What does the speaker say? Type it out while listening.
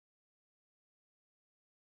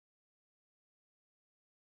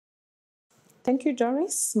Thank you,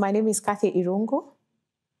 Doris. My name is Cathy Irungu,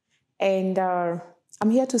 and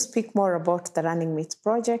I'm here to speak more about the Running Mates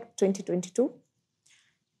Project 2022.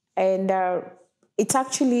 And it's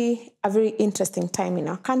actually a very interesting time in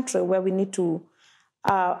our country where we need to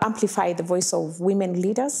amplify the voice of women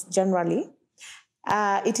leaders generally.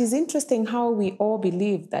 It is interesting how we all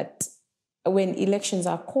believe that when elections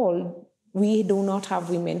are called, we do not have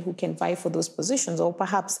women who can vie for those positions, or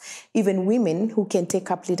perhaps even women who can take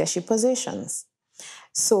up leadership positions.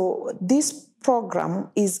 So this program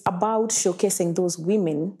is about showcasing those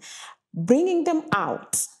women, bringing them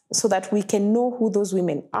out so that we can know who those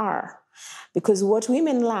women are. Because what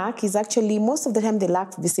women lack is actually, most of the time, they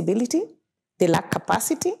lack visibility, they lack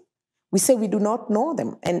capacity. We say we do not know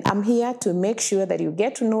them. And I'm here to make sure that you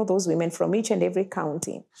get to know those women from each and every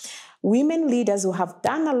county. Women leaders who have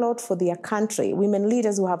done a lot for their country, women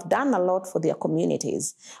leaders who have done a lot for their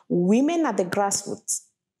communities, women at the grassroots,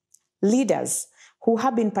 leaders who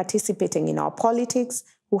have been participating in our politics,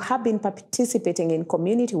 who have been participating in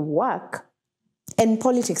community work and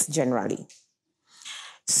politics generally.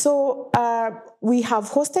 So we have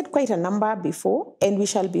hosted quite a number before, and we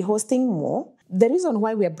shall be hosting more. The reason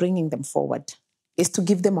why we are bringing them forward is to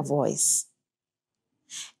give them a voice,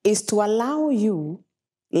 is to allow you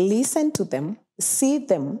listen to them, see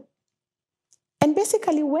them, and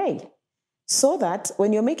basically weigh, so that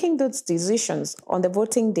when you're making those decisions on the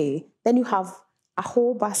voting day, then you have a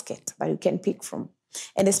whole basket that you can pick from.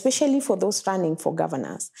 And especially for those running for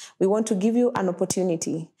governors, we want to give you an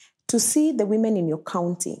opportunity to see the women in your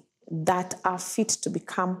county that are fit to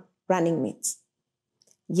become running mates.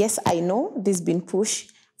 Yes, I know there's been push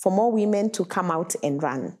for more women to come out and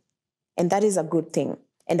run, and that is a good thing.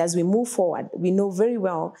 And as we move forward, we know very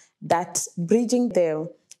well that bridging the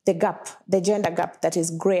gap, the gender gap that is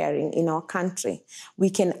growing in our country, we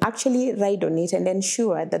can actually ride on it and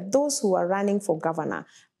ensure that those who are running for governor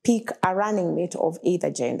pick a running mate of either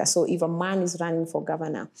gender. So if a man is running for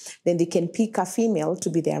governor, then they can pick a female to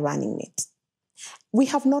be their running mate. We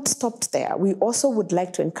have not stopped there. We also would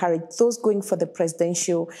like to encourage those going for the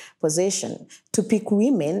presidential position to pick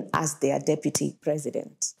women as their deputy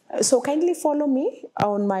president. So kindly follow me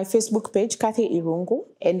on my Facebook page, Cathy Irungu,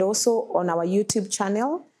 and also on our YouTube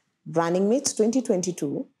channel, Running Mates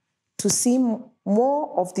 2022, to see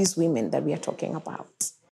more of these women that we are talking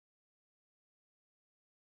about.